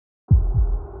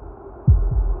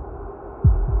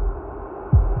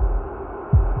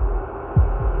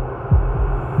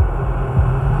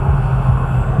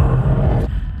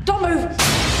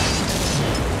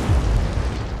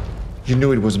You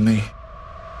knew it was me.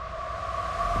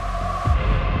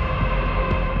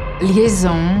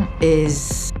 Liaison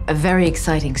is a very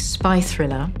exciting spy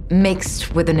thriller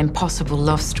mixed with an impossible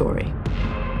love story.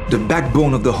 The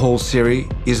backbone of the whole series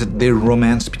is the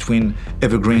romance between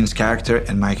Evergreen's character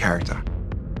and my character.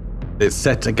 It's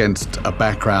set against a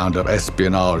background of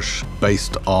espionage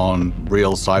based on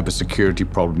real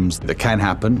cybersecurity problems that can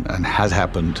happen and has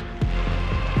happened.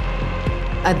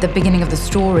 At the beginning of the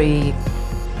story,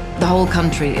 the whole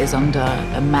country is under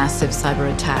a massive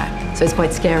cyber attack, so it's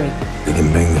quite scary. We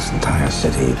can bring this entire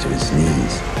city to its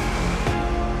knees,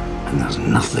 and there's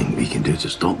nothing we can do to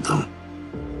stop them.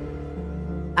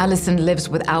 Allison lives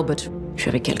with Albert. Je suis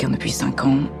avec quelqu'un depuis 5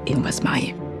 ans et on va se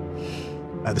marier.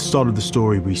 At the start of the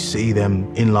story, we see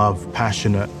them in love,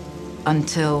 passionate.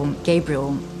 Until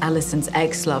Gabriel, Allison's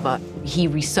ex-lover, he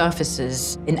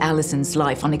resurfaces in Allison's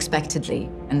life unexpectedly,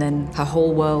 and then her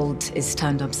whole world is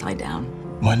turned upside down.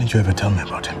 Why didn't you ever tell me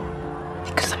about him?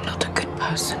 Because I'm not a good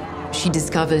person. She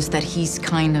discovers that he's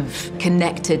kind of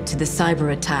connected to the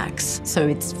cyber attacks, so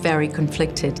it's very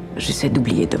conflicted. J'essaie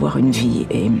d'oublier d'avoir une vie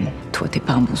et toi, t'es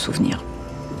pas un bon souvenir.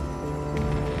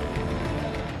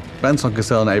 Vincent,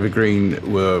 Cassel and Evergreen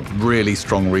were really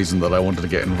strong reason that I wanted to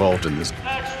get involved in this.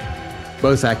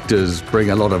 Both actors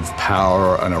bring a lot of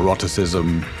power and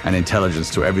eroticism and intelligence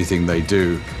to everything they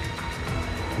do.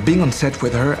 Being on set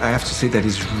with her, I have to say that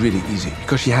is really easy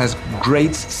because she has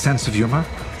great sense of humor.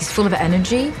 He's full of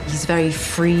energy. He's very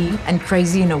free and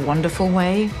crazy in a wonderful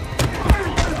way.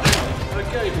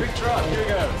 Okay, Featurette, here we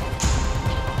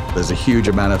go. There's a huge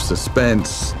amount of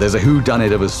suspense. There's a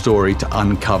whodunit of a story to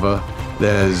uncover.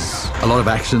 There's a lot of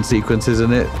action sequences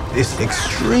in it. It's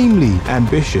extremely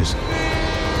ambitious.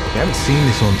 You haven't seen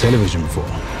this on television before.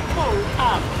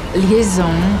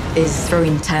 Liaison is very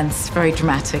intense, very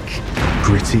dramatic.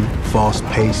 Gritty,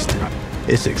 fast-paced.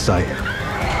 It's exciting.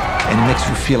 And it makes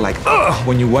you feel like, ugh,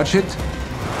 when you watch it.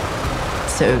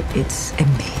 So it's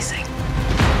amazing.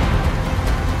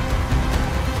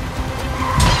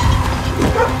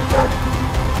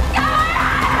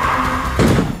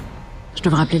 Je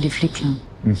devrais appeler les flics,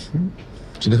 là.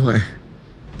 Tu devrais.